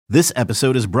This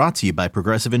episode is brought to you by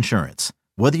Progressive Insurance.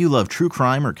 Whether you love true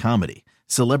crime or comedy,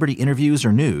 celebrity interviews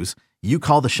or news, you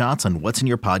call the shots on what's in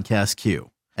your podcast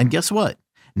queue. And guess what?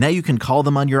 Now you can call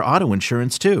them on your auto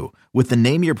insurance too with the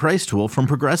Name Your Price tool from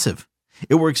Progressive.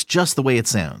 It works just the way it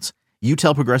sounds. You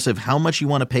tell Progressive how much you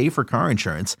want to pay for car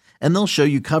insurance, and they'll show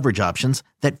you coverage options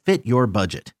that fit your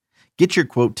budget. Get your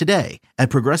quote today at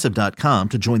Progressive.com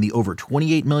to join the over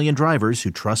 28 million drivers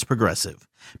who trust Progressive.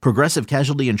 Progressive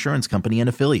Casualty Insurance Company and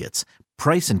Affiliates.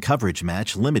 Price and coverage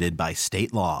match limited by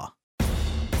state law.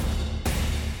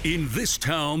 In this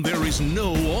town, there is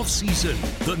no off-season.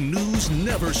 The news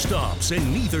never stops,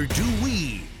 and neither do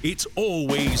we. It's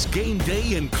always game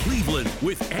day in Cleveland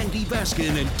with Andy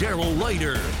Baskin and Daryl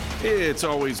Ryder. It's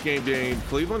always game day in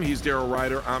Cleveland. He's Daryl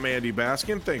Ryder. I'm Andy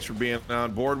Baskin. Thanks for being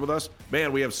on board with us.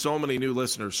 Man, we have so many new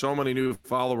listeners, so many new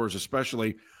followers,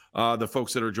 especially the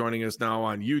folks that are joining us now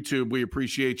on YouTube. We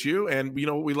appreciate you. And, you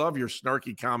know, we love your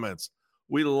snarky comments.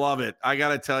 We love it. I got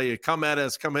to tell you, come at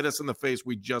us, come hit us in the face.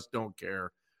 We just don't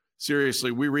care.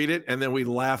 Seriously, we read it, and then we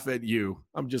laugh at you.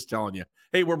 I'm just telling you.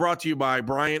 Hey, we're brought to you by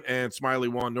Bryant and Smiley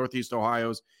One, Northeast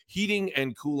Ohio's heating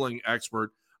and cooling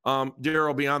expert.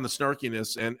 Daryl, beyond the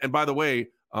snarkiness, and by the way,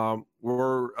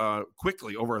 we're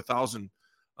quickly over 1,000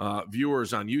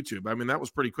 viewers on YouTube. I mean, that was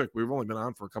pretty quick. We've only been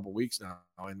on for a couple weeks now,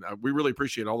 and we really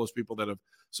appreciate all those people that have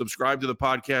subscribed to the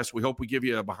podcast. We hope we give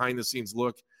you a behind-the-scenes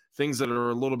look, things that are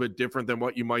a little bit different than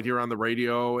what you might hear on the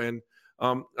radio, and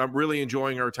I'm really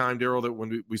enjoying our time, Daryl, that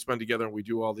when we spend together and we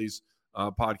do all these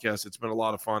podcasts, it's been a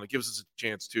lot of fun. It gives us a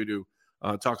chance, too, to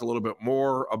talk a little bit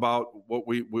more about what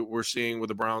we're seeing with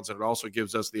the Browns, and it also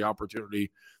gives us the opportunity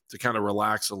to kind of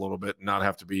relax a little bit and not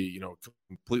have to be, you know,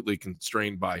 completely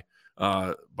constrained by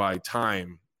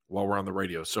time while we're on the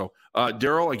radio. So,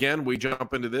 Daryl, again, we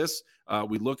jump into this.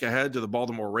 We look ahead to the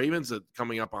Baltimore Ravens that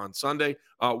coming up on Sunday.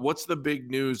 What's the big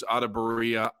news out of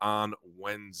Berea on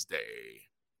Wednesday?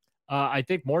 I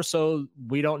think more so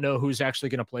we don't know who's actually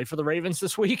going to play for the Ravens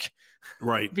this week.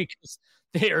 Right. Because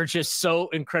they are just so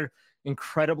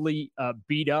incredibly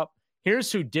beat up. Here's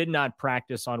who did not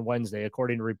practice on Wednesday,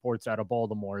 according to reports out of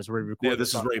Baltimore. As we record. Yeah,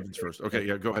 this is Ravens first. Okay,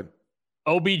 yeah, go ahead.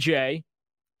 OBJ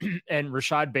and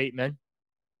Rashad Bateman.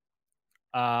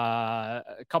 A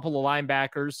couple of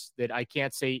linebackers that I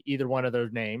can't say either one of their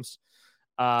names.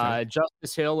 Okay.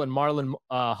 Justice Hill and Marlon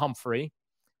Humphrey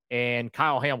and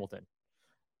Kyle Hamilton.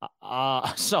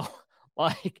 So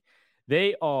like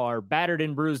they are battered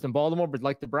and bruised in Baltimore, but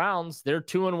like the Browns, they're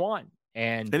 2-1.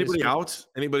 And anybody out?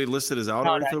 Anybody listed as out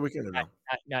already for the weekend? Or no?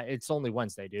 No, it's only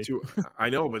Wednesday, dude. I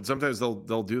know, but sometimes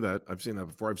they'll do that. I've seen that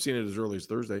before. I've seen it as early as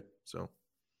Thursday, so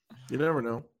you never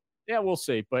know. Yeah, we'll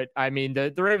see. But I mean,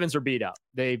 the Ravens are beat up.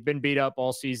 They've been beat up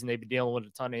all season. They've been dealing with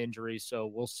a ton of injuries, so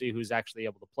we'll see who's actually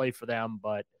able to play for them.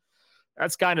 But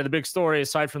that's kind of the big story,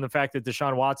 aside from the fact that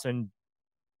Deshaun Watson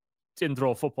didn't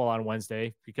throw a football on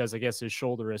Wednesday because I guess his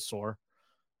shoulder is sore.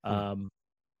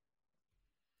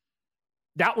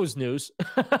 That was news.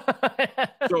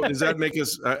 So does that make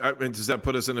us, does that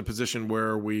put us in a position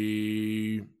where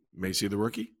we may see the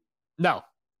rookie? No,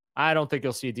 I don't think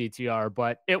you'll see a DTR,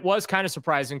 but it was kind of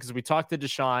surprising because we talked to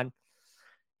Deshaun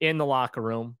in the locker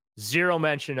room, zero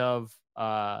mention of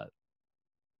the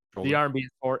R&B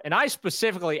sport. And I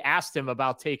specifically asked him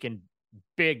about taking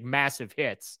big, massive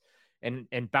hits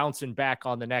and bouncing back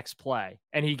on the next play.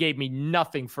 And he gave me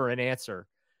nothing for an answer.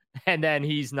 And then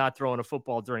he's not throwing a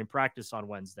football during practice on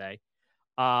Wednesday.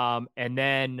 Sorry,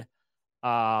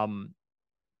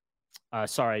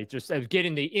 just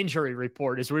getting the injury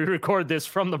report as we record this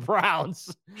from the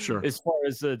Browns. Sure. As far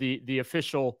as the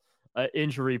official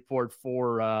injury report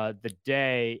for the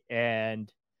day.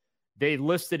 And they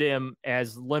listed him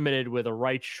as limited with a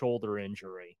right shoulder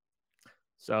injury.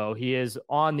 So he is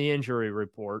on the injury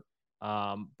report.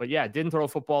 But yeah, didn't throw a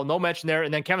football, no mention there.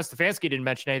 And then Kevin Stefanski didn't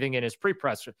mention anything in his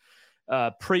pre-practice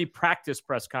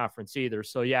press conference either.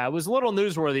 So yeah, it was a little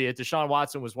newsworthy that Deshaun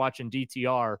Watson was watching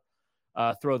DTR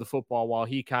throw the football while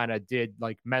he kind of did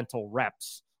like mental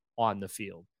reps on the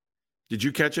field. Did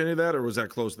you catch any of that, or was that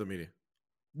closed to the media?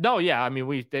 No, yeah. I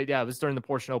mean, it was during the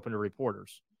portion open to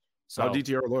reporters. So how'd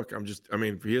DTR look?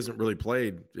 He hasn't really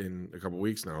played in a couple of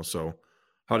weeks now. So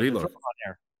how'd he look?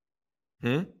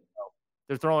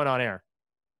 They're throwing on air.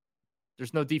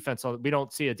 There's no defense we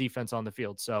don't see a defense on the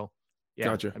field. So yeah,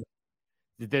 gotcha.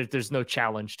 There's no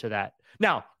challenge to that.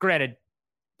 Now, granted,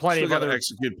 plenty of other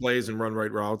execute plays and run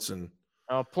right routes and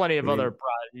plenty of other.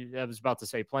 I was about to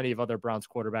say plenty of other Browns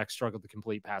quarterbacks struggled to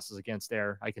complete passes against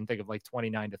there. I can think of like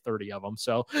 29 to 30 of them.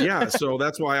 So yeah, so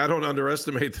that's why I don't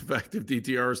underestimate the fact if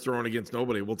DTR is throwing against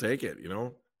nobody, we'll take it. You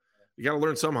know, you got to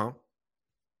learn somehow.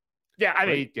 Yeah, I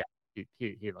mean, yeah,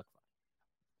 he looked fine.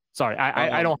 Sorry,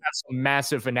 I don't have some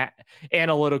massive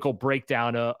analytical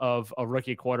breakdown of a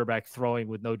rookie quarterback throwing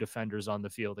with no defenders on the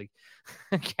field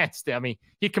against him. I mean,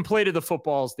 he completed the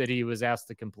footballs that he was asked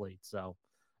to complete. So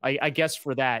I guess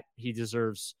for that, he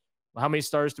deserves – how many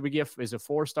stars do we give? Is it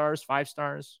 4 stars, 5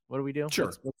 stars? What do we do? Sure.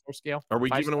 What's our scale? Are we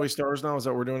 5 giving away stars now? Is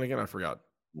that what we're doing again? I forgot.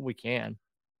 We can.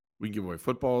 We can give away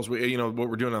footballs. What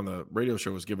we're doing on the radio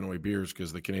show is giving away beers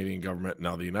because the Canadian government,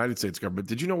 now the United States government.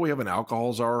 Did you know we have an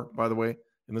alcohol czar, by the way,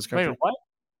 in this country? Wait, what?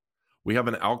 We have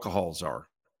an alcohol czar.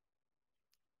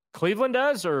 Cleveland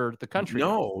does, or the country?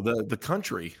 No, the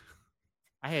country.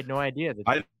 I had no idea.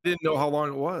 I didn't know how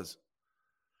long it was.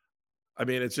 I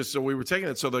mean, it's just so we were taking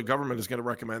it. So the government is going to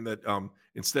recommend that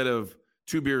instead of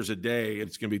 2 beers a day,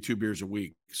 it's going to be 2 beers a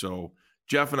week. So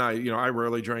Jeff and I, I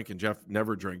rarely drink and Jeff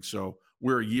never drinks. So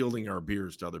we're yielding our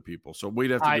beers to other people. So we'd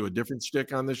have to do a different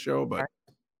shtick on this show. But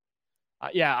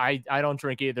yeah, I don't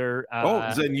drink either.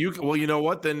 Then you know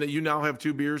what? Then you now have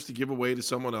 2 beers to give away to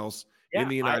someone else in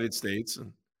the United States.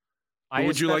 And who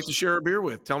would you like to share a beer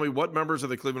with? Tell me what members of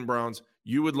the Cleveland Browns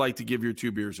you would like to give your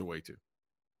 2 beers away to.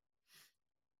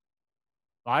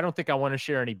 I don't think I want to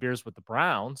share any beers with the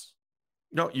Browns.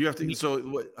 No, you have to.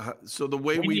 So the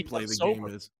way we play the game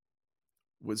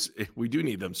we do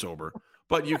need them sober,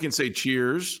 but you can say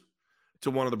cheers to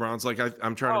one of the Browns. Like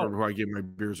I'm trying to remember who I gave my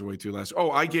beers away to last.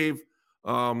 Oh, I gave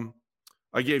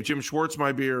Jim Schwartz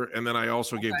my beer, and then I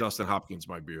also gave Dustin Hopkins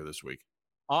my beer this week.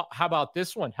 How about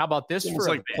this one? How about this for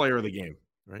a bit? Player of the game,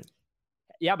 right?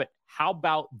 Yeah, but how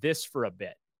about this for a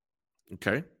bit?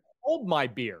 Okay. Hold my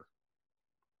beer.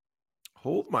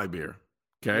 Hold my beer.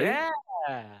 Okay.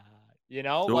 Yeah.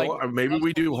 So maybe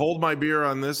we do hold my beer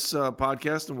on this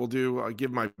podcast, and we'll do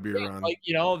give my beer on.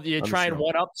 You try and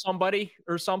one up somebody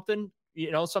or something.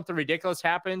 Something ridiculous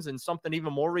happens, and something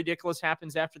even more ridiculous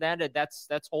happens after that.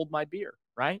 That's hold my beer,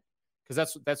 right?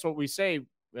 Because that's what we say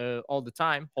all the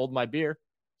time. Hold my beer.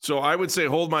 So I would say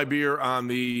hold my beer on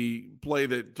the play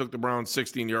that took the Browns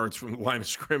 16 yards from the line of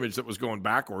scrimmage that was going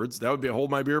backwards. That would be a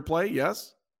hold my beer play.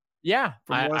 Yes. Yeah,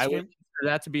 I would consider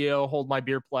that to be a hold my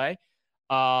beer play.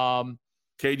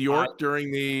 Cade York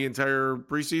during the entire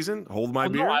preseason, hold my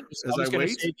beer I was going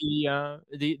to say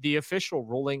the official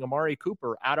ruling Amari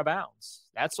Cooper out of bounds.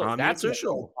 That's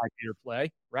official hold my beer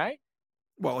play, right?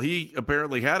 Well, he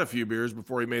apparently had a few beers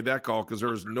before he made that call because there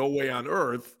was no way on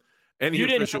earth any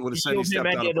official would have said he stepped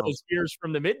out of those beers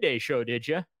from the midday show, did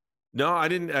you? No, I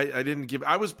didn't. I didn't give.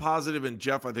 I was positive, and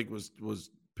Jeff, I think, was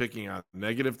picking on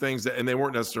negative things, and they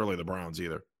weren't necessarily the Browns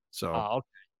either. So, okay.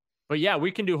 But yeah,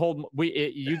 we can do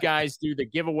you guys do the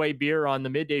giveaway beer on the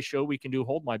midday show. We can do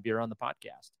hold my beer on the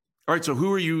podcast. All right. So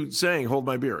who are you saying hold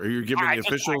my beer? Are you giving the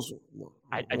officials?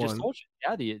 I just told you.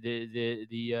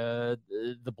 Yeah,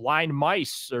 the blind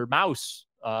mice or mouse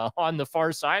on the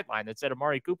far sideline that said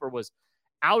Amari Cooper was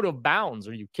out of bounds.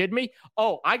 Are you kidding me?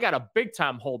 Oh, I got a big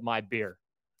time hold my beer.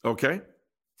 Okay.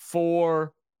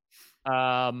 For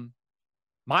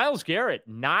Myles Garrett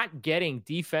not getting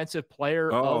defensive player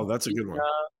that's a good one.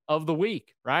 Of the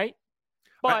week, right?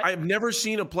 But I've never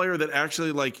seen a player that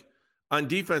actually, like, on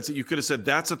defense that you could have said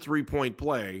that's a 3-point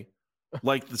play,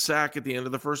 like the sack at the end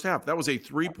of the first half. That was a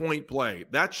 3-point play.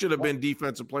 That should have been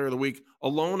defensive player of the week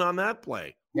alone on that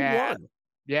play. Who won?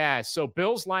 Yeah. So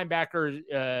Bills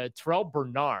linebacker Terrell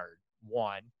Bernard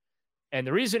won. And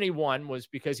the reason he won was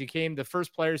because he became the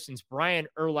first player since Brian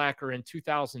Urlacher in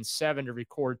 2007 to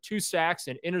record 2 sacks,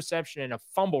 an interception, and a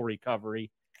fumble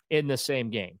recovery in the same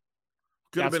game.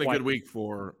 Could have been a good week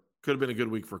for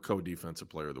co-defensive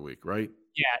player of the week, right?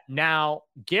 Yeah. Now,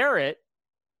 Garrett,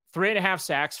 3.5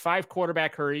 sacks, 5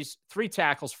 quarterback hurries, 3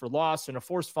 tackles for loss, and a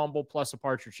forced fumble, plus a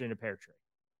partridge in a pear tree.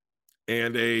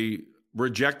 And a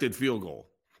rejected field goal,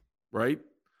 right?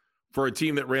 For a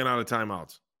team that ran out of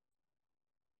timeouts.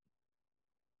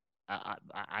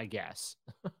 I guess.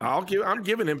 I'm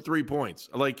giving him 3 points.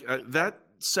 Like that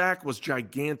sack was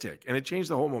gigantic, and it changed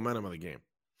the whole momentum of the game.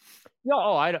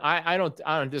 No, I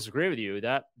don't disagree with you.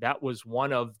 That was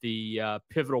one of the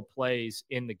pivotal plays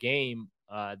in the game.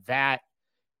 That,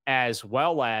 as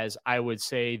well as I would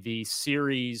say the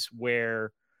series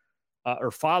where,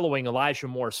 or following Elijah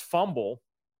Moore's fumble,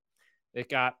 it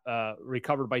got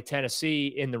recovered by Tennessee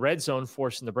in the red zone,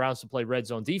 forcing the Browns to play red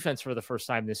zone defense for the first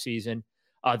time this season.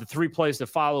 The 3 plays that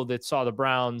followed that saw the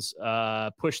Browns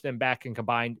push them back and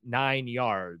combined 9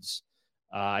 yards.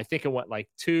 I think it went like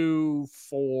 2,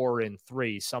 4, and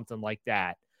 3, something like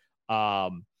that.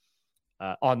 On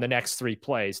the next 3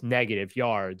 plays, negative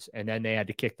yards, and then they had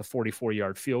to kick the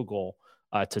 44-yard field goal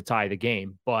to tie the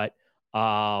game. But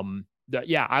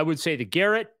I would say the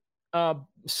Garrett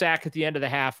sack at the end of the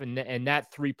half and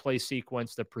that 3-play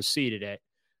sequence that preceded it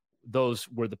those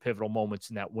were the pivotal moments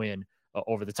in that win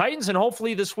over the Titans. And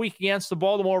hopefully this week against the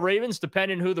Baltimore Ravens,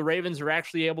 depending who the Ravens are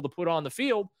actually able to put on the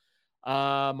field,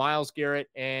 Myles Garrett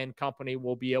and company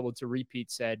will be able to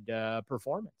repeat said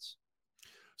performance.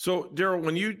 So, Daryl,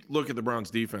 when you look at the Browns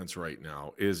defense right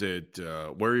now, is it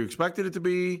where you expected it to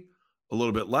be, a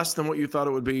little bit less than what you thought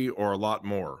it would be, or a lot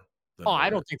more?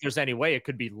 I don't think there's any way it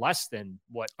could be less than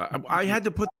what. I had to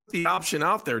put the option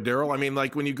out there, Daryl. I mean,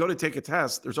 like when you go to take a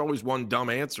test, there's always one dumb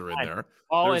answer in there.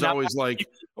 There's always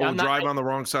drive on the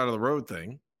wrong side of the road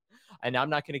thing. And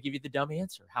I'm not going to give you the dumb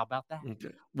answer. How about that?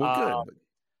 Okay. Well, good.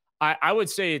 I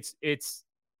would say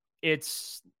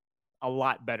it's a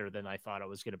lot better than I thought it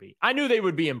was going to be. I knew they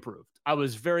would be improved. I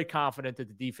was very confident that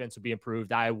the defense would be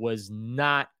improved. I was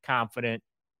not confident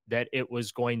that it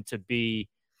was going to be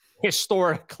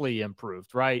historically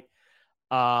improved, right?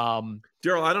 Daryl,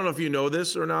 I don't know if you know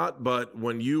this or not, but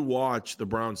when you watch the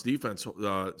Browns defense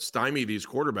stymie these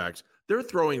quarterbacks, they're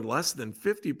throwing less than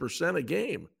 50% a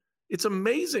game. It's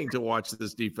amazing to watch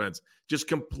this defense just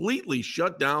completely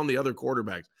shut down the other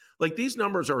quarterbacks. Like, these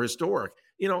numbers are historic.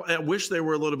 You know, I wish they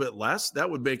were a little bit less. That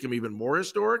would make them even more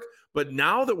historic. But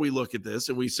now that we look at this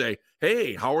and we say,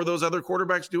 hey, how are those other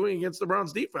quarterbacks doing against the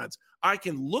Browns defense? I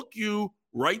can look you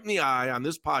right in the eye on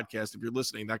this podcast. If you're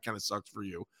listening, that kind of sucks for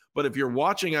you. But if you're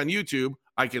watching on YouTube,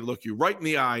 I can look you right in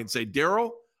the eye and say, Daryl,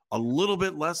 a little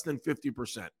bit less than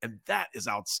 50%. And that is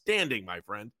outstanding, my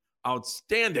friend.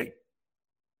 Outstanding.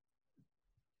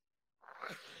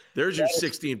 There's your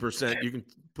 16%. You can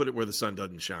put it where the sun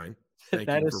doesn't shine. Thank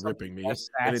you for ripping me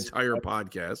an entire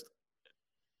podcast.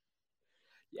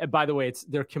 By the way,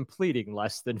 they're completing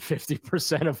less than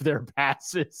 50% of their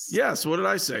passes. Yes. What did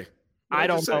I say? I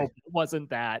don't know. It wasn't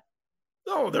that.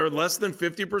 No, they're less than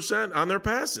 50% on their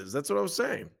passes. That's what I was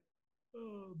saying.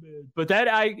 Oh, man. But that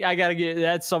I got to get,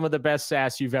 that's some of the best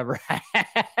sass you've ever had.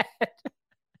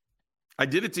 I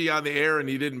did it to you on the air and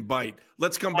you didn't bite.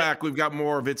 Let's come back. We've got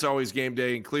more of It's Always Game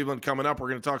Day in Cleveland coming up. We're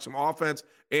going to talk some offense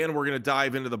and we're going to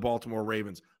dive into the Baltimore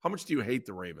Ravens. How much do you hate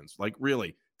the Ravens? Like,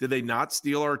 really? Did they not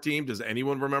steal our team? Does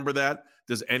anyone remember that?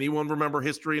 Does anyone remember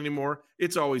history anymore?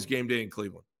 It's Always Game Day in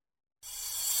Cleveland.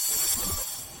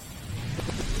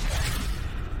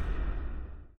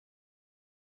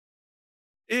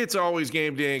 It's Always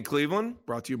Game Day in Cleveland,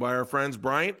 brought to you by our friends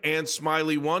Bryant and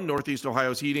Smiley One, Northeast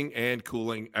Ohio's heating and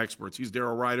cooling experts. He's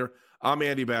Daryl Ryder. I'm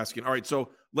Andy Baskin. All right, so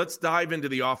let's dive into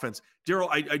the offense.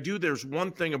 Daryl, there's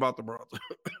one thing about the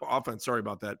offense, sorry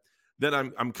about that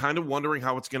I'm kind of wondering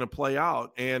how it's going to play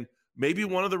out. And maybe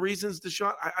one of the reasons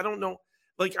Deshaun, I don't know.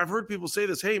 Like, I've heard people say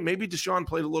this, hey, maybe Deshaun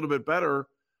played a little bit better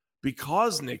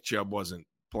because Nick Chubb wasn't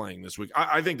playing this week.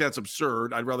 I think that's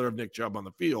absurd. I'd rather have Nick Chubb on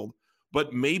the field.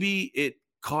 But maybe it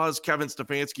caused Kevin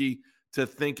Stefanski to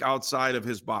think outside of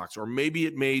his box, or maybe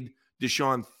it made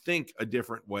Deshaun think a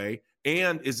different way.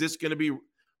 And is this going to be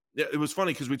 – it was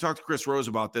funny because we talked to Chris Rose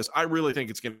about this. I really think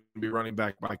it's going to be running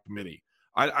back by committee.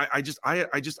 I'm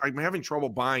having trouble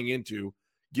buying into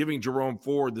giving Jerome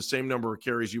Ford the same number of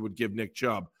carries you would give Nick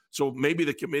Chubb. So maybe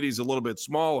the committee is a little bit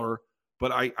smaller,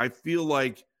 but I feel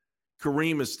like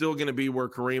Kareem is still going to be where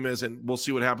Kareem is, and we'll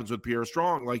see what happens with Pierre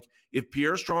Strong. Like, if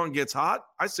Pierre Strong gets hot,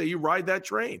 I say you ride that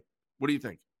train. What do you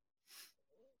think?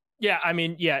 Yeah, I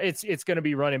mean, it's going to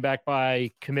be running back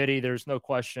by committee. There's no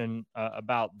question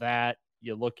about that.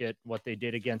 You look at what they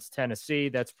did against Tennessee.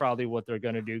 That's probably what they're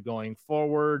going to do going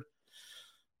forward.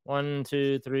 1,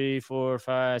 2, 3, 4,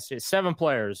 5, 6, 7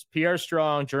 players. Pierre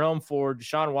Strong, Jerome Ford,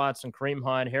 Deshaun Watson, Kareem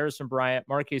Hunt, Harrison Bryant,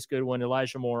 Marquise Goodwin,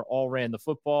 Elijah Moore all ran the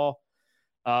football.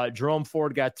 Jerome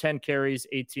Ford got 10 carries,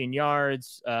 18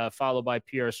 yards, followed by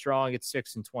Pierre Strong at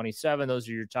 6 and 27. Those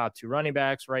are your top two running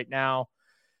backs right now.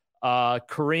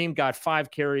 Kareem got 5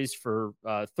 carries for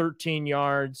 13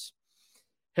 yards.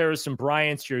 Harrison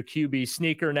Bryant's your QB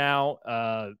sneaker now,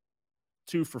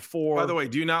 2 for 4. By the way,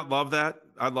 do you not love that?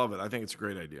 I love it. I think it's a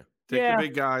great idea. Take the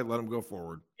big guy, let him go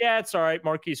forward. Yeah, it's all right.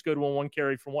 Marquise Goodwin, 1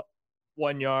 carry for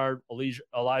 1 yard.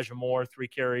 Elijah Moore, 3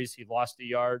 carries. He lost a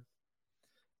yard.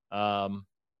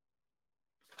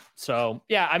 So,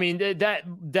 yeah, I mean,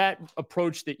 that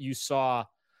approach that you saw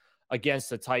against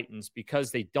the Titans,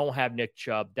 because they don't have Nick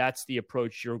Chubb, that's the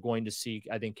approach you're going to see,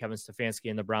 I think, Kevin Stefanski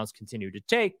and the Browns continue to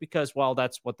take because, well,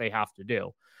 that's what they have to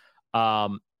do.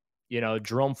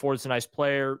 Jerome Ford's a nice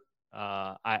player.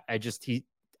 I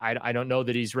don't know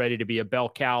that he's ready to be a bell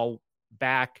cow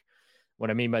back. What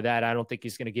I mean by that, I don't think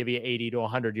he's going to give you 80 to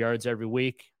 100 yards every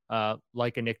week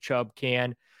like a Nick Chubb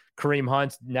can. Kareem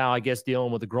Hunt now, I guess,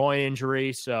 dealing with a groin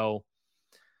injury. So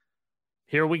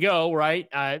here we go, right?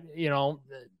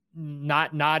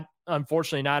 Not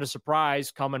unfortunately not a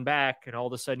surprise coming back, and all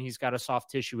of a sudden he's got a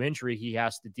soft tissue injury he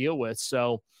has to deal with.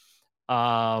 So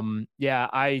Yeah,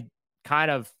 I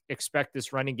kind of expect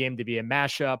this running game to be a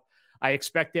mashup. I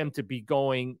expect them to be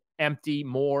going empty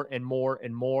more and more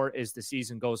and more as the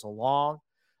season goes along.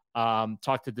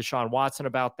 Talked to Deshaun Watson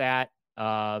about that,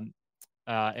 and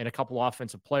a couple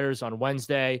offensive players on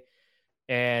Wednesday,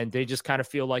 and they just kind of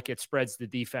feel like it spreads the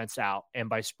defense out. And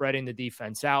by spreading the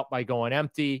defense out, by going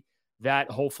empty,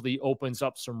 that hopefully opens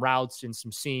up some routes and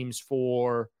some seams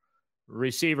for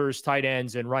receivers, tight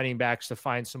ends, and running backs to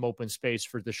find some open space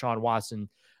for Deshaun Watson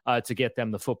to get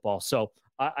them the football. So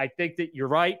I think that you're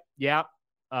right. Yeah,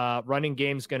 running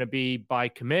game's going to be by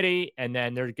committee, and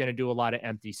then they're going to do a lot of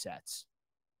empty sets.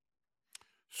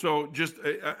 So just,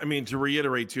 I mean, to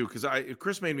reiterate too, because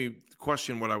Chris made me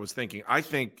question what I was thinking. I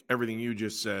think everything you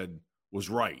just said was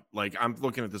right. Like, I'm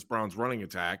looking at this Browns running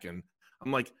attack, and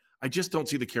I'm like, I just don't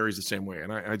see the carries the same way.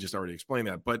 And I just already explained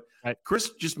that. But right.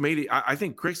 Chris just made it. I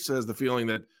think Chris has the feeling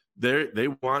that they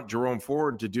want Jerome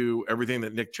Ford to do everything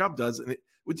that Nick Chubb does. And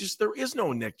there is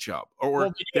no Nick Chubb,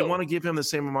 or they want to give him the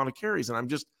same amount of carries.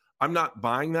 And I'm not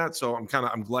buying that. So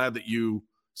I'm glad that you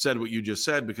said what you just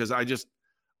said, because I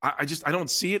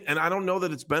don't see it. And I don't know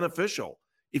that it's beneficial.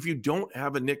 If you don't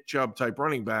have a Nick Chubb type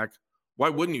running back, why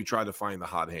wouldn't you try to find the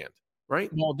hot hand? Right.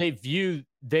 Well, they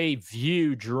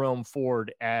view Jerome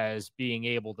Ford as being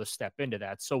able to step into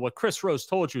that. So what Chris Rose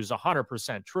told you is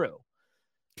 100% true.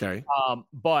 Okay.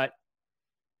 But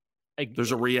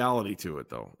there's a reality to it,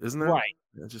 though, isn't there? Right.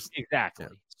 Exactly.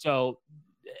 Yeah. So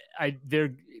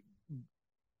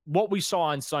what we saw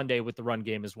on Sunday with the run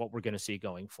game is what we're going to see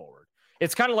going forward.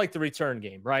 It's kind of like the return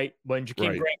game, right? When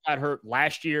Jakeem Grant got hurt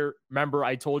last year, remember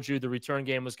I told you the return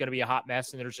game was going to be a hot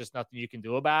mess and there's just nothing you can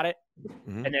do about it.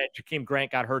 Mm-hmm. And then Jakeem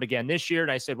Grant got hurt again this year.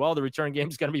 And I said, well, the return game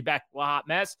is going to be back to a hot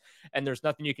mess and there's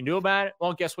nothing you can do about it.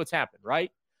 Well, guess what's happened,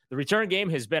 right? The return game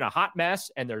has been a hot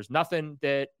mess and there's nothing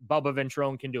that Bubba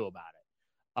Ventrone can do about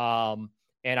it.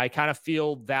 And I kind of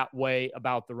feel that way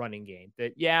about the running game,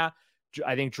 that, yeah,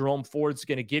 I think Jerome Ford's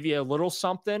going to give you a little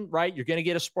something, right? You're going to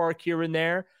get a spark here and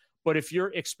there. But if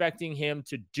you're expecting him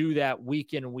to do that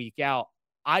week in and week out,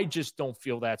 I just don't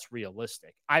feel that's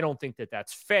realistic. I don't think that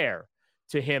that's fair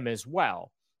to him as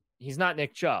well. He's not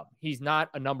Nick Chubb. He's not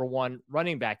a number one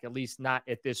running back, at least not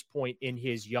at this point in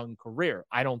his young career.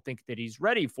 I don't think that he's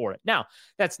ready for it. Now,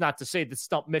 that's not to say that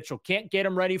Stump Mitchell can't get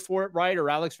him ready for it, right?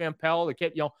 Or Alex Van Pelt,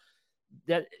 or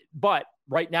but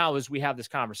right now, as we have this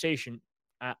conversation,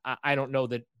 I don't know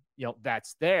that,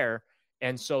 that's there.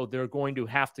 And so they're going to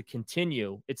have to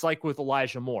continue. It's like with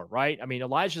Elijah Moore, right? I mean,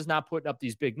 Elijah's not putting up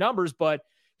these big numbers, but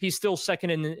he's still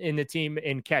second in the team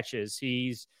in catches.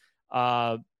 He's,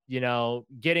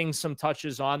 getting some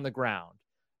touches on the ground.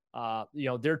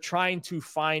 They're trying to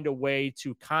find a way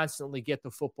to constantly get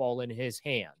the football in his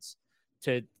hands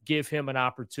to give him an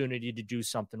opportunity to do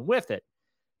something with it.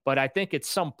 But I think at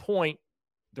some point,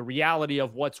 the reality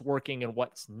of what's working and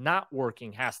what's not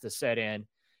working has to set in.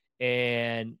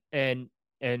 And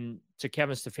to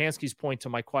Kevin Stefanski's point to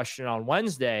my question on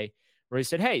Wednesday, where he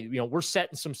said, hey, we're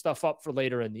setting some stuff up for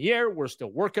later in the year. We're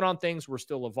still working on things. We're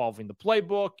still evolving the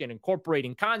playbook and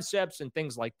incorporating concepts and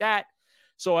things like that.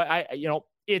 So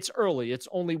it's early. It's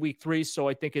only week 3. So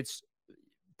I think it's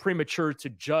premature to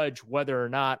judge whether or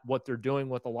not what they're doing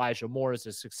with Elijah Moore is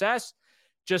a success.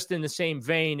 Just in the same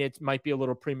vein, it might be a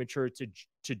little premature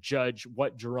to judge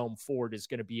what Jerome Ford is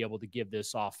going to be able to give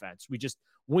this offense.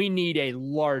 We need a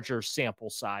larger sample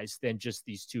size than just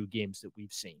these 2 games that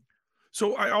we've seen.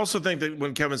 So I also think that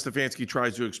when Kevin Stefanski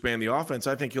tries to expand the offense,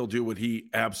 I think he'll do what he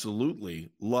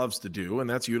absolutely loves to do, and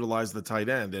that's utilize the tight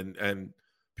end. And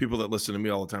people that listen to me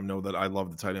all the time know that I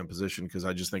love the tight end position because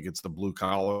I just think it's the blue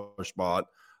collar spot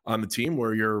on the team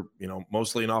where you're,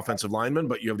 mostly an offensive lineman,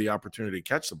 but you have the opportunity to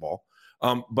catch the ball.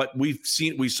 But we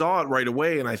saw it right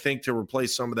away, and I think to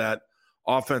replace some of that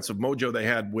offensive mojo they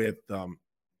had with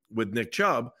Nick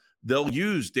Chubb, they'll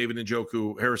use David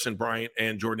Njoku, Harrison Bryant,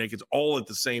 and Jordan Akins all at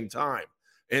the same time.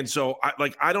 And so,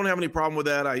 I don't have any problem with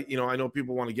that. I know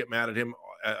people want to get mad at him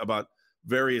about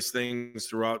various things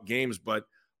throughout games, but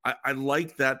I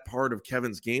like that part of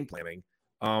Kevin's game planning.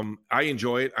 I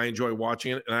enjoy it. I enjoy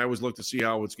watching it, and I always look to see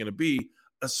how it's going to be,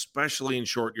 especially in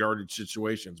short yardage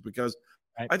situations, because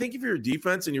I think if you're a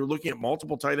defense and you're looking at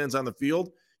multiple tight ends on the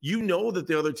field, that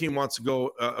the other team wants to go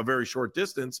a very short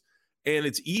distance, and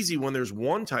it's easy when there's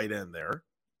one tight end there,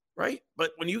 right?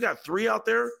 But when you got 3 out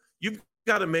there, you've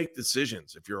got to make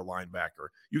decisions. If you're a linebacker,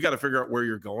 you got to figure out where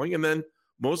you're going, and then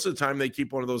most of the time they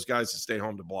keep one of those guys to stay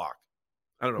home to block.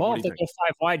 I don't know. Well, if they go 5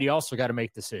 wide, you also got to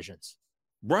make decisions.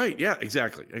 Right? Yeah.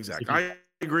 Exactly. I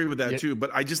agree with that too.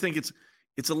 But I just think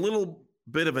it's a little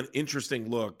bit of an interesting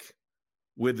look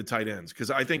with the tight ends, because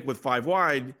I think with 5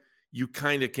 wide, you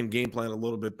kind of can game plan a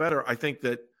little bit better. I think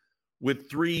that with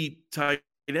 3 tight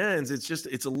ends,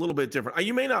 it's a little bit different.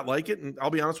 You may not like it, and I'll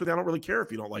be honest with you, I don't really care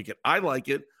if you don't like it. I like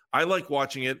it. I like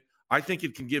watching it. I think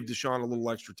it can give Deshaun a little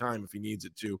extra time if he needs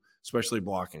it to, especially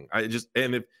blocking. And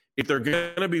if they're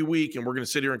going to be weak and we're going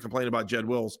to sit here and complain about Jed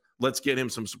Wills, let's get him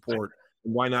some support.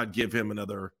 Why not give him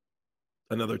another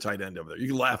tight end over there? You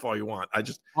can laugh all you want.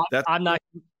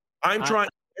 I'm trying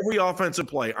every offensive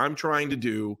play. I'm trying to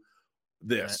do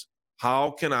this.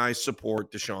 How can I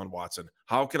support Deshaun Watson?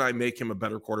 How can I make him a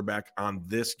better quarterback on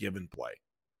this given play?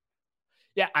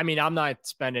 Yeah, I mean, I'm not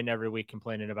spending every week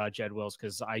complaining about Jed Wills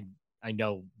because I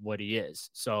know what he is.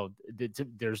 So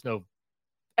there's no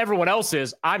 – everyone else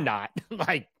is. I'm not.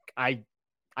 Like,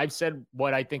 I've said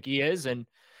what I think he is, and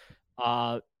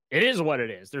it is what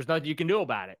it is. There's nothing you can do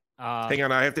about it. Hang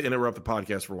on. I have to interrupt the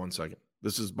podcast for 1 second.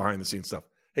 This is behind-the-scenes stuff.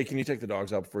 Hey, can you take the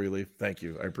dogs out before you leave? Thank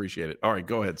you. I appreciate it. All right,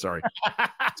 go ahead. Sorry.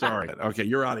 Sorry. Okay,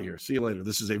 you're out of here. See you later.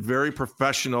 This is a very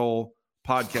professional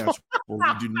podcast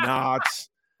where we do not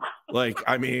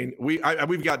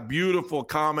we've got beautiful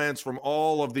comments from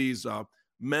all of these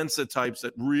Mensa types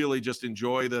that really just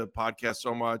enjoy the podcast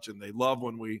so much, and they love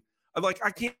when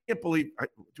I can't believe.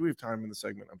 Do we have time in the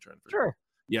segment? I'm trying to figure. Sure.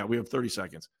 Yeah, we have 30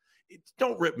 seconds.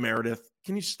 Don't rip Meredith.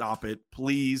 Can you stop it,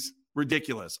 please?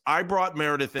 Ridiculous. I brought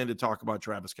Meredith in to talk about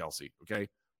Travis Kelce. Okay,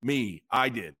 I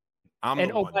did. I'm the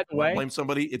one. By the way, blame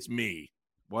somebody. It's me.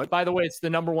 What? By the way, it's the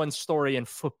number 1 story in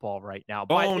football right now.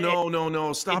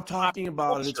 No! Stop talking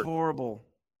about it. It's horrible.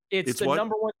 It's the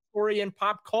number 1 story in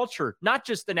pop culture, not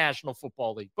just the National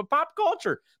Football League, but pop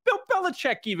culture. Bill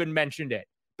Belichick even mentioned it.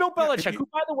 Bill Belichick, who,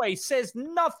 by the way, says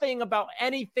nothing about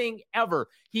anything ever.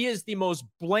 He is the most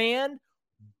bland,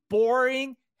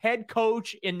 boring head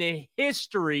coach in the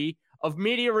history of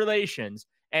media relations,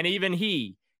 and even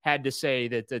he had to say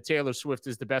that Taylor Swift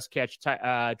is the best catch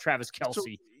Travis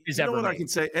Kelce is ever made. I can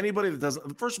say? Anybody that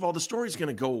doesn't – first of all, the story's going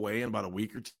to go away in about a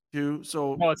week or two,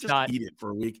 so eat it for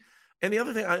a week. And the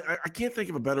other thing, I can't think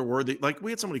of a better word.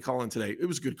 We had somebody call in today. It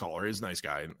was a good caller. He's a nice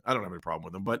guy, and I don't have any problem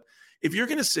with him. But if you're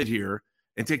going to sit here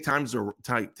and take time to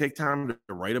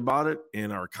write about it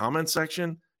in our comment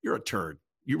section, you're a turd.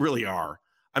 You really are.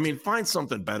 I mean, find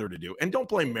something better to do. And don't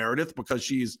blame Meredith because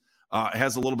she's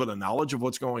has a little bit of knowledge of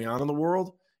what's going on in the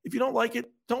world. If you don't like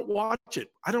it, don't watch it.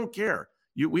 I don't care.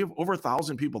 We have over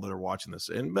 1,000 people that are watching this,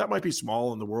 and that might be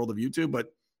small in the world of YouTube,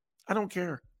 but I don't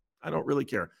care. I don't really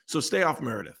care. So stay off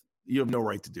Meredith. You have no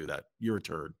right to do that. You're a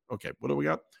turd. Okay, what do we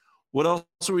got? What else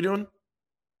are we doing?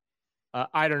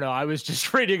 I don't know. I was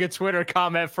just reading a Twitter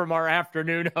comment from our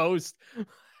afternoon host.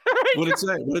 What did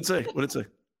it say?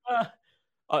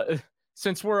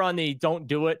 Since we're on the don't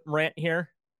do it rant here.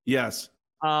 Yes.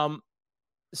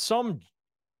 Some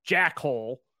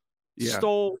jackhole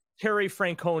stole Terry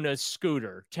Francona's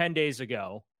scooter 10 days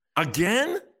ago.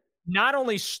 Again? Not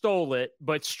only stole it,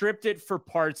 but stripped it for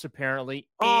parts, apparently.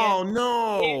 Oh,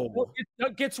 no.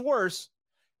 It gets worse.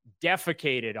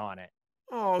 Defecated on it.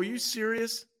 Oh, are you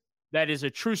serious? That is a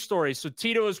true story. So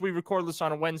Tito, as we record this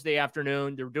on a Wednesday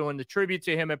afternoon, they're doing the tribute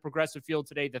to him at Progressive Field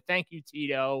today. The thank you,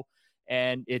 Tito.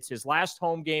 And it's his last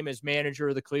home game as manager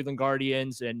of the Cleveland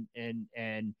Guardians, and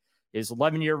his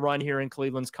 11-year run here in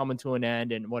Cleveland's coming to an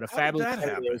end. And what a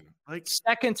fabulous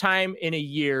second time in a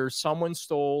year someone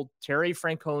stole Terry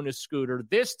Francona's scooter.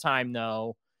 This time,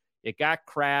 though, it got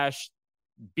crashed,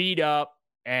 beat up,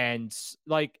 and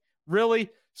really?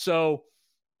 So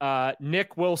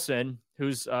Nick Wilson,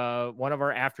 who's one of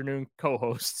our afternoon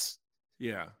co-hosts,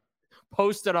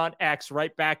 posted on X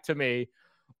right back to me,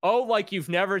 "Oh, like you've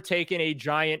never taken a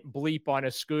giant bleep on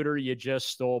a scooter you just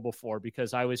stole before,"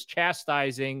 because I was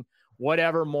chastising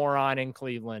whatever moron in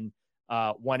Cleveland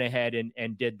went ahead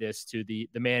and did this to the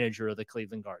manager of the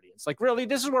Cleveland Guardians. Like, really,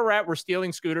 this is where we're at. We're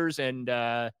stealing scooters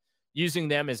and using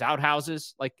them as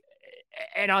outhouses.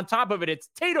 And on top of it, it's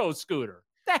Tito's scooter.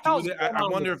 I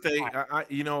wonder if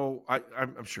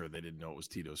I'm sure they didn't know it was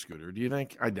Tito's scooter. Do you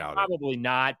think? I doubt it. Probably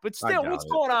not. But still, what's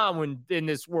going on in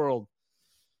this world?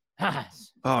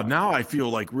 Oh, now I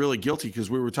feel really guilty because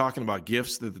we were talking about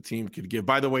gifts that the team could give.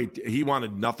 By the way, he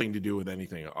wanted nothing to do with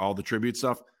anything. All the tribute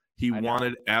stuff, he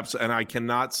wanted and I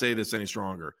cannot say this any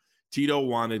stronger. Tito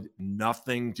wanted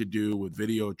nothing to do with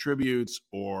video tributes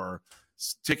or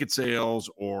ticket sales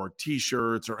or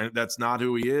T-shirts, and that's not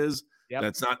who he is. Yep.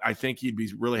 That's not. I think he'd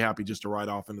be really happy just to ride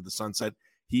off into the sunset.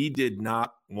 He did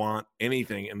not want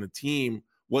anything, and the team.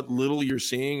 What little you're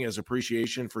seeing as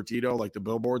appreciation for Tito, like the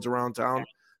billboards around town.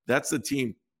 That's the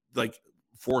team,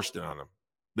 forced it on him.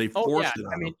 They forced it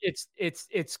on him. I mean,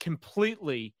 it's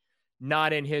completely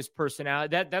not in his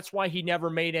personality. That's why he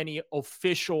never made any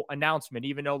official announcement,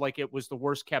 even though it was the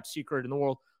worst kept secret in the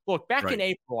world. Look, back Right. in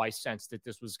April, I sensed that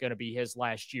this was going to be his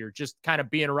last year, just kind of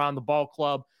being around the ball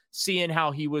club, seeing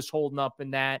how he was holding up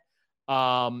in that.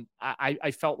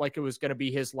 I felt like it was going to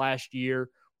be his last year.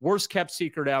 Worst kept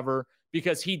secret ever,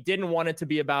 because he didn't want it to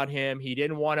be about him. He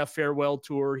didn't want a farewell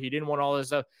tour. He didn't want all this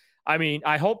stuff. I mean,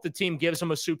 I hope the team gives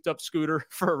him a souped up scooter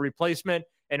for a replacement,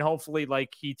 and hopefully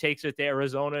like he takes it to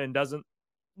Arizona and doesn't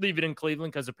leave it in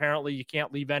Cleveland, because apparently you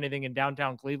can't leave anything in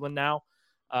downtown Cleveland now,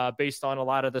 based on a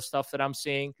lot of the stuff that I'm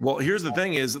seeing. Well, here's the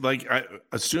thing is, like,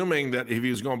 assuming that if he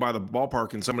was going by the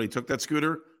ballpark and somebody took that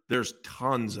scooter, there's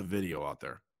tons of video out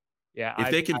there. Yeah.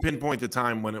 If they can pinpoint the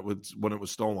time when it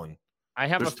was stolen, I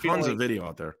have there's tons of video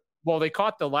out there. Well, they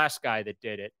caught the last guy that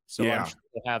did it, so Yeah. I'm sure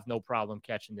they'll have no problem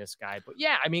catching this guy. But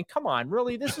yeah, I mean, come on,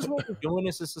 really, this is what we're doing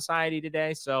as a society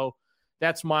today. So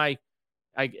that's my,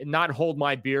 not hold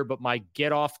my beer, but my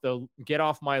get off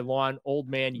my lawn, old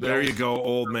man. There you go,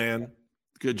 old man.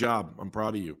 Good job. I'm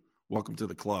proud of you. Welcome to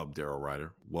the club, Daryl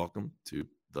Ryder. Welcome to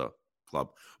the club.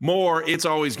 More It's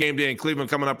Always Game Day in Cleveland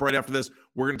coming up right after this.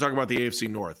 We're going to talk about the AFC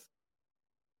North.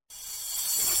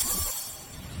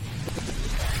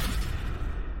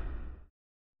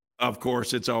 Of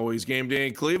course, it's always game day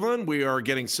in Cleveland. We are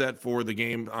getting set for the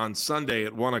game on Sunday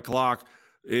at 1 o'clock.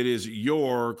 It is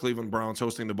your Cleveland Browns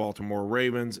hosting the Baltimore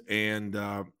Ravens, and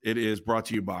it is brought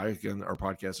to you by, again, our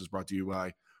podcast is brought to you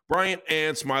by Bryant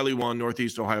and Smiley One,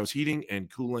 Northeast Ohio's heating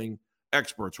and cooling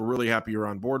experts. We're really happy you're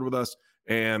on board with us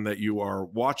and that you are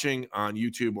watching on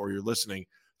YouTube or you're listening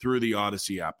through the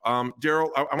Odyssey app.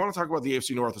 Daryl, I want to talk about the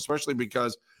AFC North, especially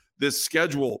because this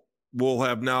schedule will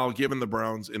have now given the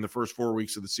Browns in the first 4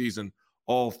 weeks of the season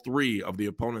all three of the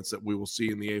opponents that we will see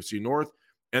in the AFC North,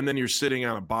 and then you're sitting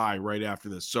on a bye right after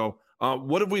this. So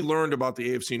what have we learned about the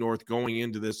AFC North going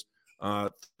into this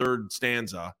third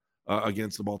stanza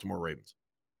against the Baltimore Ravens?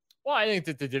 Well, I think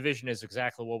that the division is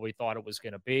exactly what we thought it was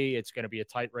going to be. It's going to be a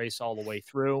tight race all the way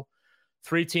through.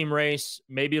 3-team race.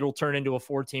 Maybe it'll turn into a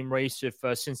 4-team race if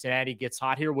Cincinnati gets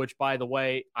hot here, which, by the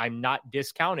way, I'm not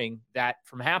discounting that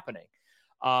from happening.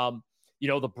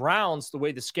 The Browns, the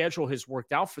way the schedule has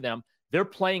worked out for them, they're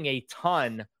playing a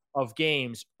ton of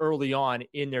games early on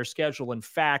in their schedule. In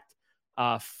fact,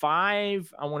 four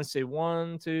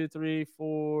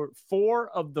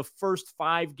of the first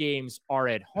 5 games are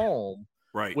at home,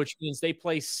 right? Which means they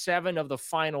play 7 of the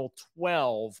final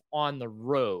 12 on the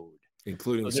road,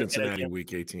 including Cincinnati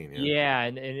week 18. Yeah,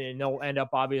 and they'll end up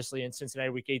obviously in Cincinnati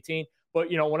week 18. But,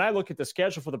 when I look at the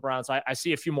schedule for the Browns, I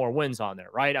see a few more wins on there,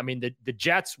 right? I mean, the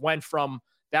Jets went from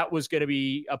that was going to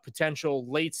be a potential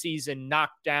late season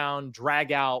knockdown,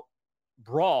 drag out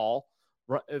brawl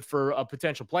for a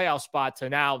potential playoff spot to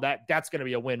now that's going to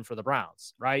be a win for the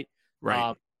Browns, right?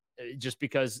 Right. Just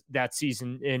because that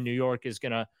season in New York is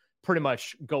going to pretty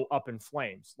much go up in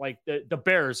flames. Like the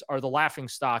Bears are the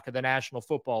laughingstock of the National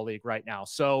Football League right now.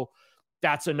 So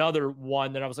that's another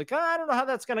one that I was like, I don't know how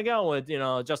that's going to go with,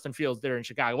 Justin Fields there in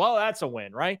Chicago. Well, that's a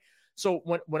win, right? So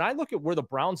when I look at where the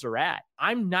Browns are at,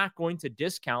 I'm not going to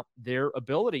discount their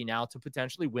ability now to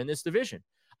potentially win this division.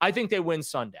 I think they win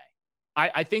Sunday.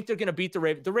 I think they're going to beat the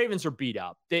Ravens. The Ravens are beat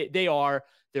up. They're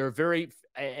very,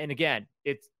 and again,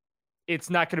 it's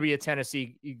not going to be a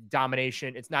Tennessee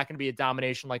domination. It's not going to be a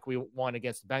domination like we won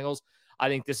against the Bengals. I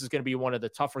think this is going to be one of the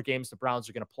tougher games the Browns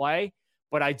are going to play.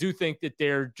 But I do think that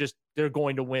they're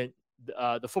going to win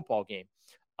the football game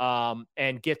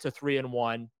and get to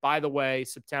 3-1. By the way,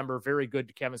 September, very good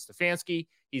to Kevin Stefanski.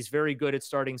 He's very good at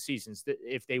starting seasons.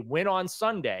 If they win on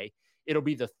Sunday, it'll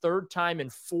be the third time in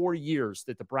 4 years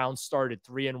that the Browns started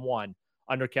 3-1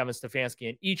 under Kevin Stefanski.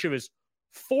 And each of his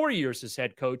 4 years as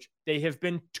head coach, they have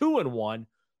been 2-1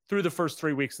 through the first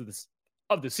 3 weeks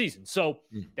of the season. So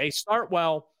they start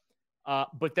well.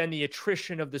 But then the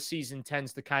attrition of the season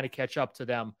tends to kind of catch up to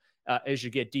them as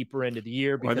you get deeper into the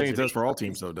year. Well, I think it does for all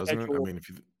teams, though, doesn't it? I mean,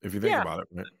 if you think about it,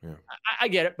 right? Yeah. I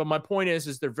get it, but my point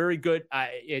is they're very good.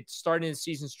 It's starting the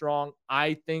season strong.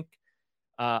 I think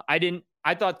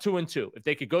I thought 2-2. If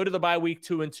they could go to the bye week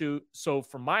 2-2, so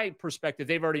from my perspective,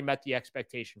 they've already met the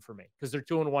expectation for me because they're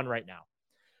 2-1 right now.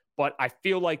 But I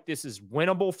feel like this is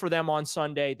winnable for them on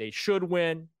Sunday. They should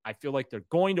win. I feel like they're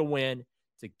going to win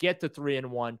to get to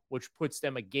 3-1, which puts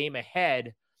them a game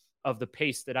ahead of the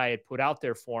pace that I had put out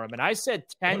there for them. And I said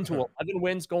 10 to 11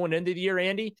 wins going into the year,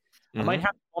 Andy. I might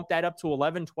have to bump that up to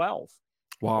 11, 12.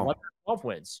 Wow. 11, 12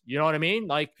 wins. You know what I mean?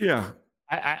 Like, yeah.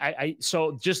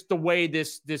 So just the way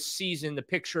this season, the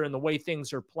picture and the way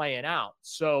things are playing out.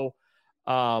 So,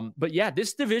 but yeah,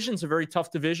 this division's a very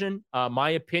tough division.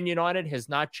 My opinion on it has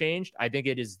not changed. I think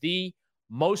it is the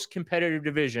most competitive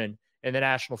division in the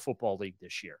National Football League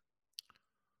this year.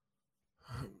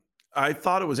 I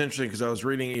thought it was interesting because I was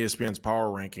reading ESPN's power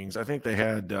rankings. I think they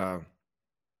had trying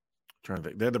to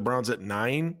think. They had the Browns at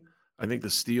 9. I think the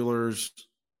Steelers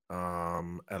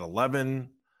at 11,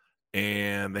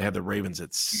 and they had the Ravens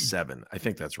at 7. I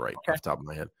think that's right off the top of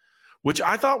my head, which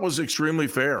I thought was extremely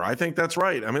fair. I think that's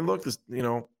right. I mean, look, this,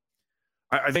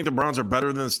 I think the Browns are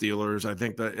better than the Steelers. I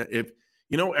think that if,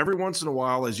 every once in a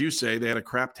while, as you say, they had a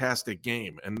craptastic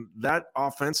game, and that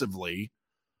offensively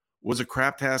was a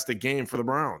craptastic game for the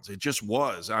Browns. It just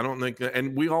was. I don't think that,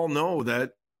 and we all know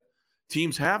that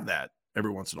teams have that every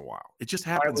once in a while. It just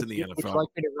happens in the NFL. Would you like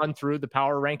me to run through the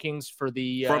power rankings for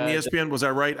the from ESPN? Was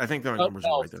I right? I think the numbers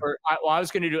are right there. I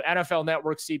was going to do NFL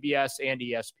Network, CBS, and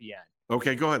ESPN.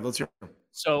 Okay, go ahead. Let's hear them.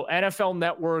 So NFL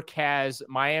Network has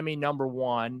Miami number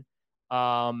 1.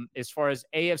 As far as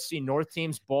AFC North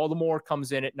teams, Baltimore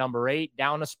comes in at number 8,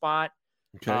 down a spot.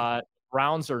 Okay.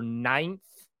 Browns are 9th.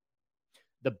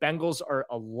 The Bengals are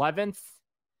 11th.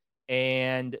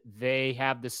 And they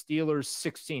have the Steelers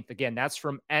 16th. Again, that's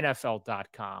from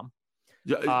NFL.com.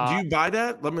 Do you buy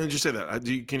that? Let me just say that.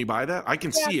 Can you buy that? I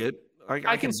can see it.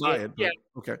 I can buy it. Yeah.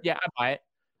 Okay. Yeah, I buy it.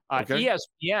 Okay.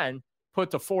 ESPN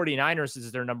put the 49ers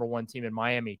as their number 1 team in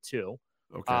Miami, too.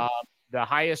 Okay. The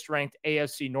highest ranked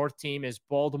AFC North team is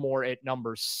Baltimore at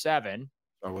number 7.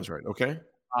 I was right. Okay.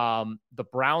 The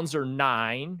Browns are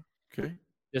 9. Okay.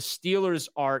 The Steelers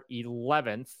are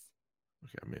 11th.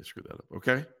 Okay. I may have screwed that up.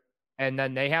 Okay. And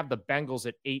then they have the Bengals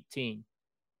at 18.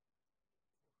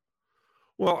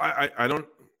 Well,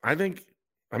 I think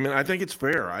it's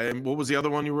fair. What was the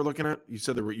other one you were looking at? You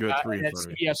said you had 3 in front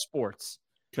of CBS Sports.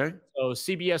 Okay. So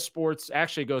CBS Sports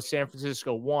actually goes San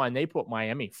Francisco 1. They put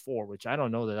Miami 4, which I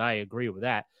don't know that I agree with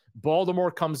that.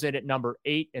 Baltimore comes in at number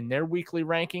 8 in their weekly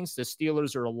rankings. The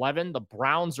Steelers are 11. The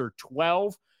Browns are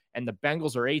 12. And the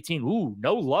Bengals are 18. Ooh,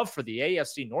 no love for the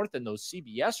AFC North in those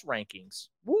CBS rankings.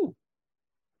 Woo.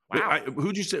 Wow.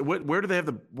 Who'd you say? Where do they have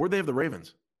the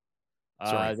Ravens?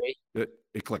 Sorry,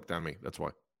 it clicked on me. That's why.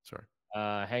 Sorry.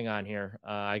 Hang on here.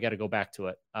 I got to go back to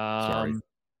it. Sorry.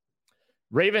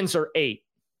 Ravens are 8.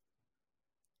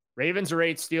 Ravens are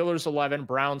 8. Steelers 11.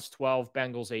 Browns 12.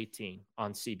 Bengals 18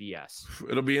 on CBS.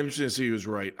 It'll be interesting to see who's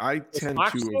right. I tend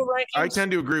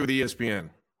to agree with ESPN.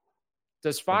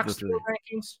 Does Fox do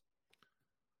rankings?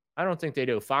 I don't think they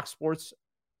do. Fox Sports.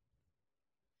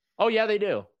 Oh yeah, they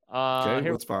do.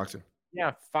 Okay, what's Foxing?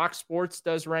 Yeah, Fox Sports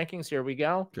does rankings. Here we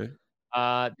go. Okay. They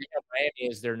have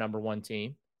Miami as their number 1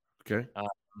 team. Okay.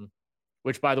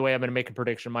 Which, by the way, I'm going to make a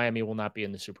prediction. Miami will not be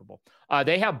in the Super Bowl.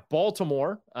 They have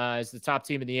Baltimore as the top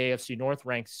team in the AFC North,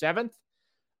 ranked 7th.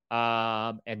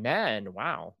 And then,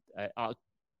 wow,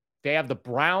 they have the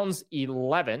Browns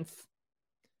 11th,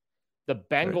 the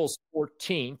Bengals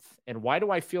 14th. And why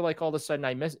do I feel like all of a sudden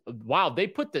I missed? Wow, they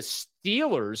put the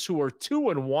Steelers, who are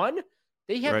 2-1.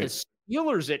 They have the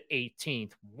Steelers at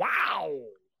 18th. Wow.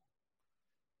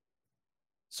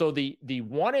 So the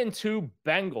 1 and 2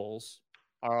 Bengals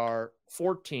are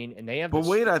 14, and they have. But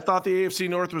wait, I thought the AFC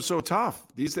North was so tough.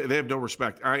 They have no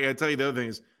respect. I tell you the other thing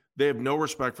is they have no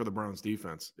respect for the Browns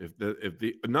defense.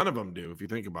 None of them do, if you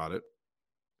think about it.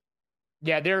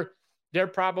 Yeah, they're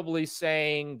probably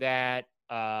saying that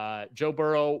Joe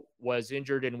Burrow was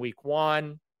injured in week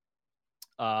 1.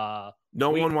 No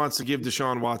one wants to give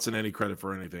Deshaun Watson any credit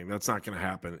for anything. That's not going to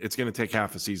happen. It's going to take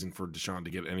half a season for Deshaun to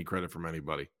get any credit from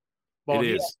anybody. Well,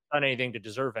 he hasn't done anything to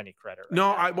deserve any credit.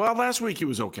 Right? No, last week he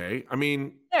was okay. I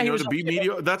mean, he was to be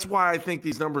mediocre. That's why I think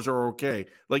these numbers are okay.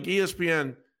 Like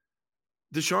ESPN,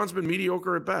 Deshaun's been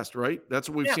mediocre at best, right? That's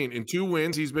what we've seen. In 2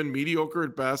 wins, he's been mediocre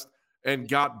at best and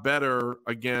got better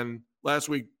again last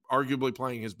week, arguably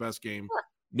playing his best game.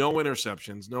 No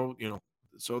interceptions,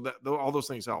 so that all those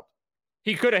things helped.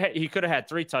 He could have had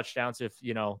 3 touchdowns if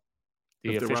the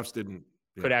refs didn't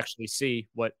could actually see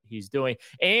what he's doing,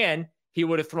 and he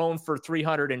would have thrown for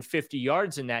 350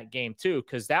 yards in that game too,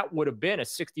 because that would have been a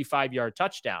 65-yard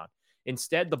touchdown.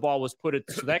 Instead, the ball was so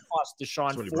that cost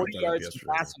Deshaun 40 yards in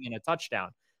passing and a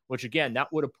touchdown, which again,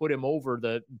 that would have put him over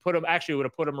would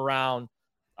have put him around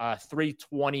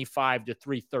 325 to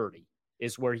 330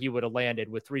 is where he would have landed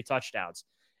with 3 touchdowns.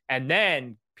 And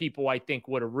then people, I think,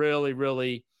 would have really,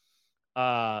 really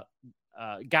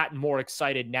gotten more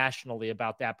excited nationally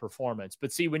about that performance.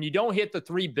 But see, when you don't hit the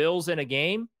 3 bills in a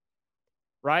game,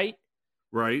 right?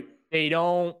 They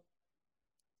don't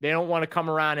want to come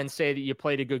around and say that you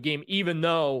played a good game, even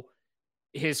though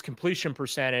his completion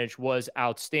percentage was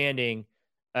outstanding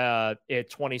at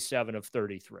 27 of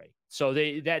 33. So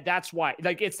that's why,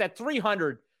 like, it's that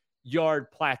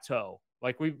 300-yard plateau.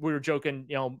 Like we were joking,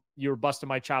 you were busting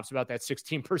my chops about that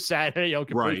 16%, completion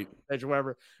percentage or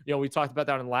whatever. We talked about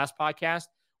that on the last podcast.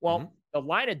 Well, the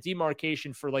line of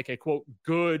demarcation for like a quote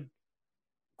good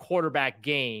quarterback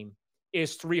game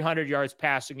is 300 yards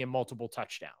passing and multiple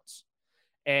touchdowns.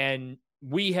 And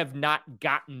we have not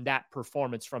gotten that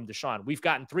performance from Deshaun. We've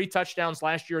gotten 3 touchdowns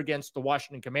last year against the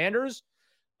Washington Commanders,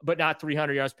 but not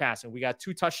 300 yards passing. We got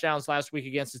 2 touchdowns last week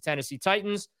against the Tennessee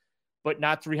Titans, but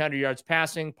not 300 yards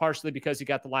passing, partially because he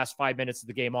got the last 5 minutes of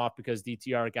the game off because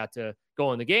DTR got to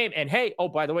go in the game. And hey, oh,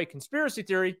 by the way, conspiracy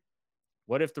theory,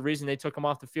 what if the reason they took him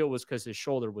off the field was because his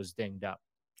shoulder was dinged up?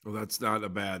 Well, that's not a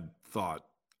bad thought.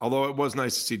 Although it was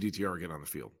nice to see DTR get on the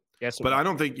field. Yes, but I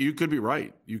don't think you could be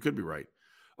right. You could be right.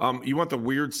 You want the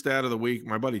weird stat of the week?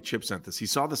 My buddy Chip sent this. He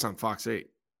saw this on Fox 8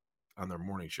 on their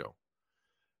morning show.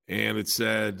 And it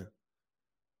said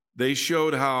they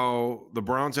showed how the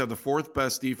Browns have the 4th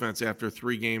best defense after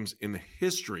 3 games in the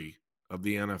history of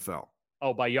the NFL.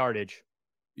 Oh, by yardage.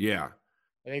 Yeah.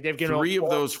 I think they've given 3 of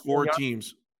those 4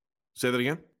 teams. Say that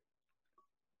again?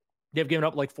 They've given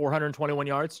up like 421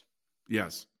 yards?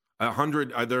 Yes.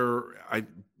 100.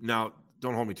 Now,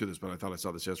 don't hold me to this, but I thought I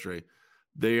saw this yesterday.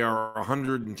 They are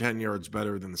 110 yards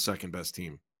better than the second best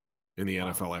team in the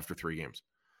NFL after 3 games.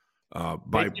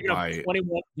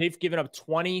 They've given up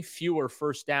 20 fewer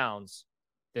first downs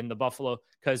than the Buffalo,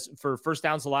 because for first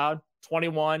downs allowed,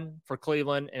 21 for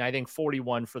Cleveland, and I think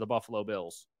 41 for the Buffalo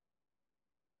Bills.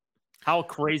 How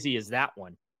crazy is that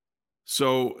one?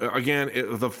 So, again,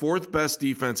 the 4th best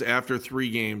defense after 3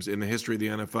 games in the history of the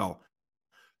NFL.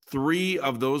 3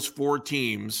 of those 4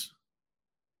 teams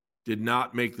did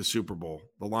not make the Super Bowl.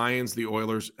 The Lions, the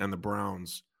Oilers, and the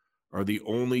Browns are the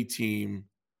only team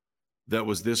that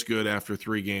was this good after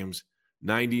 3 games.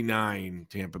 99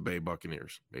 Tampa Bay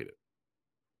Buccaneers made it.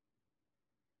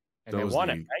 And they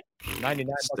won it, right?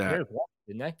 99 Buccaneers won,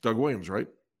 didn't they? Doug Williams, right?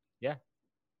 Yeah.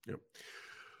 Yep.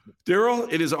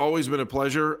 Daryl, it has always been a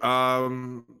pleasure. I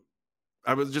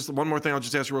was just one more thing. I'll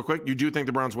just ask you real quick. You do think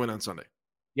the Browns win on Sunday?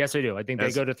 Yes, I do. I think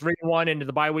they go to 3-1 into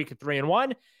the bye week at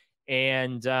 3-1,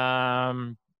 and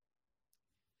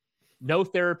no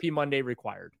therapy Monday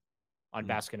required on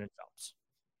Baskin and Phelps.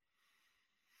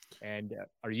 And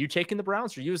are you taking the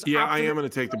Browns? Or I am going to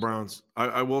take the Browns.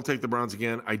 I will take the Browns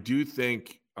again. I do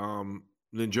think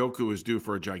Njoku is due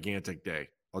for a gigantic day.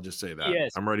 I'll just say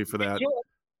that. I'm ready for that.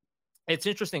 It's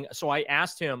interesting. So I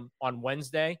asked him on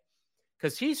Wednesday,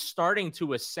 because he's starting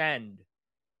to ascend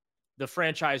the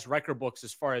franchise record books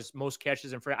as far as most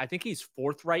catches. I think he's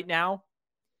 4th right now,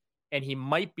 and he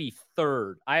might be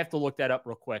 3rd. I have to look that up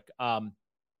real quick. I'm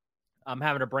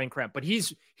having a brain cramp, but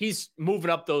he's moving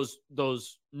up those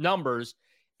numbers.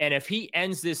 And if he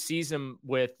ends this season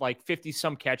with like 50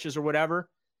 some catches or whatever,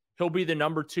 he'll be the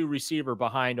number 2 receiver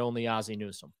behind only Ozzie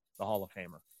Newsome, the Hall of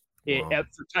Famer,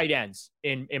 for tight ends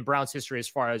in Browns history as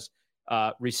far as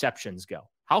receptions go.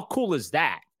 How cool is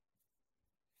that?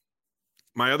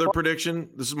 My other prediction,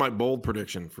 this is my bold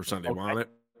prediction for Sunday. Okay. Want it?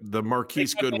 The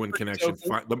Marquise Goodwin connection.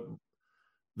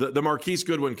 The Marquise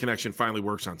Goodwin connection finally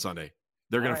works on Sunday.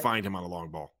 They're going to find him on a long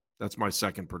ball. That's my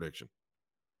second prediction.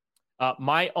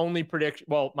 My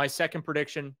second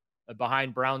prediction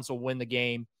behind Browns will win the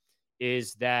game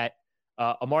is that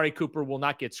Amari Cooper will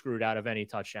not get screwed out of any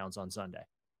touchdowns on Sunday.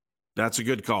 That's a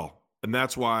good call. And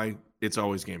that's why it's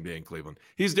always game day in Cleveland.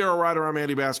 He's Daryl Ryder. I'm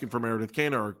Andy Baskin for Meredith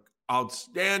Kane, our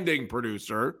outstanding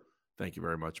producer. Thank you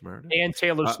very much, Meredith. And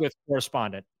Taylor Swift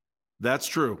correspondent. That's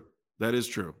true. That is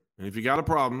true. And if you got a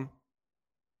problem,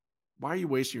 why are you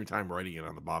wasting your time writing it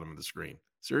on the bottom of the screen?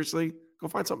 Seriously, go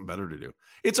find something better to do.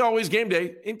 It's always game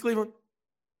day in Cleveland.